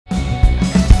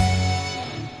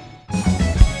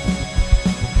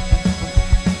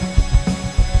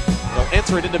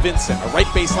Bouncer it into Vincent. A right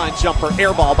baseline jumper,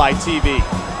 air ball by TV.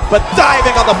 But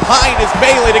diving on the pine is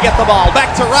Bailey to get the ball.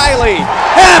 Back to Riley.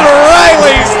 And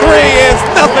Riley's three is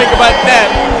nothing but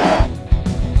net.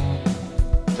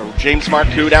 So James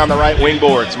Marcoux down the right wing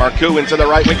boards. Marcoux into the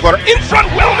right wing corner. In front,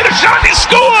 Wellman, a shot, he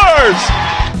scores!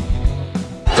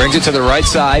 Brings it to the right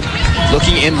side.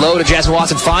 Looking in low to Jasmine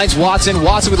Watson. Finds Watson.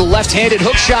 Watson with a left-handed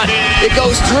hook shot. It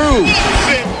goes through.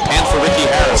 And for Ricky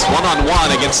Harris,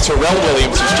 one-on-one against Terrell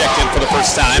Williams, who's checked in for the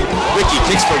first time. Ricky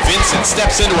kicks for Vincent,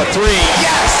 steps into a three.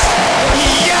 Yes!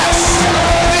 Yes!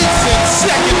 Vincent,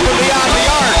 second from beyond the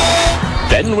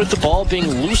arc. Benton with the ball being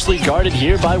loosely guarded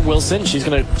here by Wilson. She's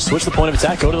going to switch the point of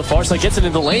attack, go to the far side, gets it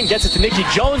into the lane, gets it to Nikki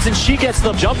Jones, and she gets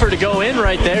the jumper to go in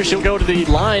right there. She'll go to the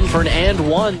line for an and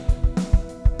one.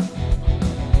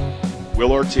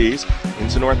 Will Ortiz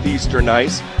into Northeastern,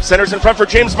 nice. Centers in front for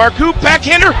James Marcoux,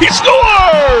 backhander, he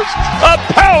scores! A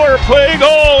power play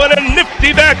goal and a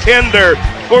nifty backhander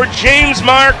for James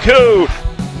Marcoux.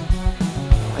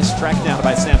 Nice track down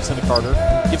by Samson Carter.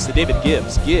 Gives to David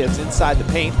Gibbs. Gibbs inside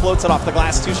the paint, floats it off the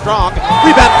glass too strong.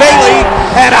 Rebound Bailey,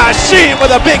 and Hashim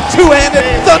with a big two-handed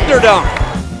thunder dunk.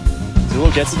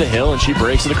 Zulo gets it to Hill, and she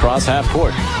breaks it across half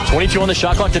court. 22 on the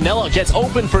shot clock. Danella gets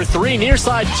open for three near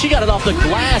side. She got it off the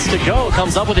glass to go.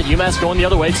 Comes up with it. UMass going the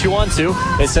other way,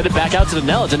 2-on-2. They send it back out to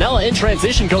Danella. Danella in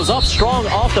transition goes up strong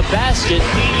off the basket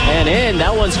and in.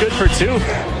 That one's good for two.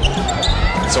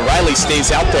 So Riley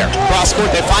stays out there. Cross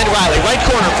court, they find Riley. Right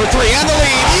corner for three, and the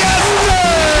lead. Yes,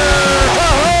 sir!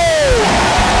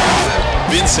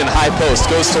 Vincent, high post,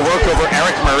 goes to work over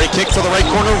Eric Murray. Kick to the right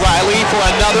corner. Riley for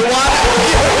another one.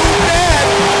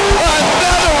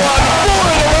 Another one,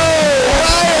 4 in a row.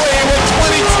 Riley with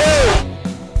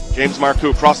 22. James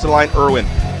Marcoux across the line, Irwin.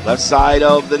 Left side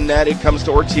of the net, it comes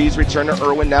to Ortiz, return to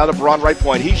Irwin, now to Braun, right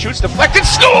point. He shoots, deflected,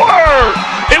 score!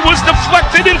 It was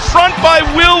deflected in front by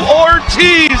Will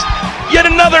Ortiz. Yet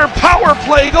another power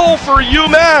play goal for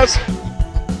UMass.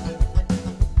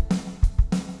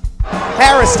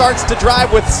 Harris starts to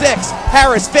drive with 6.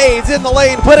 Harris fades in the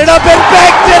lane, put it up and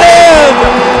banked it in!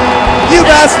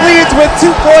 UMass leads with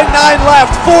 2.9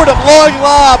 left. Fordham long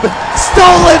lob,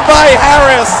 stolen by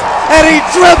Harris, and he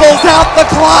dribbles out the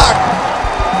clock.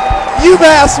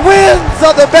 UMass wins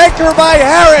on the banker by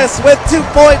Harris with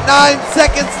 2.9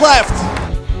 seconds left.